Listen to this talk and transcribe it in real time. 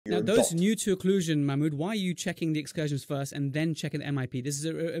your Now, those dot. new to occlusion, Mahmood, why are you checking the excursions first and then checking the MIP? This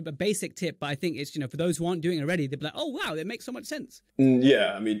is a basic tip, but I think it's, for those who aren't doing it already, they'll be like, oh, wow, it makes so much sense.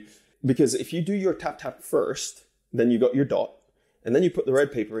 Yeah, I mean, because if you do your tap first, then you got your dot, and then you put the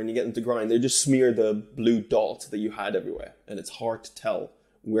red paper and you get them to grind, they just smear the blue dot that you had everywhere, and it's hard to tell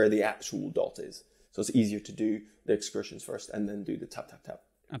where the actual dot is. So it's easier to do the excursions first and then do the tap.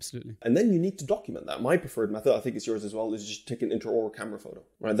 Absolutely. And then you need to document that. My preferred method, I think it's yours as well, is just take an intraoral camera photo,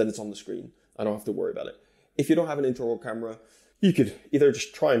 right? Then it's on the screen. I don't have to worry about it. If you don't have an intraoral camera, you could either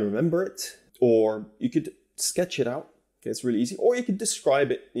just try and remember it, or you could sketch it out. Okay, it's really easy. Or you could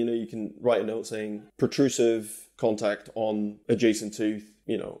describe it. You can write a note saying protrusive contact on adjacent tooth,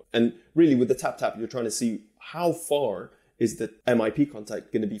 And really with the tap, you're trying to see how far is the MIP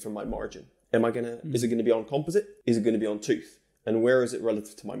contact going to be from my margin. Is it going to be on composite? Is it going to be on tooth? And where is it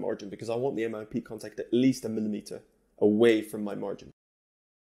relative to my margin? Because I want the MIP contact at least 1 millimeter away from my margin.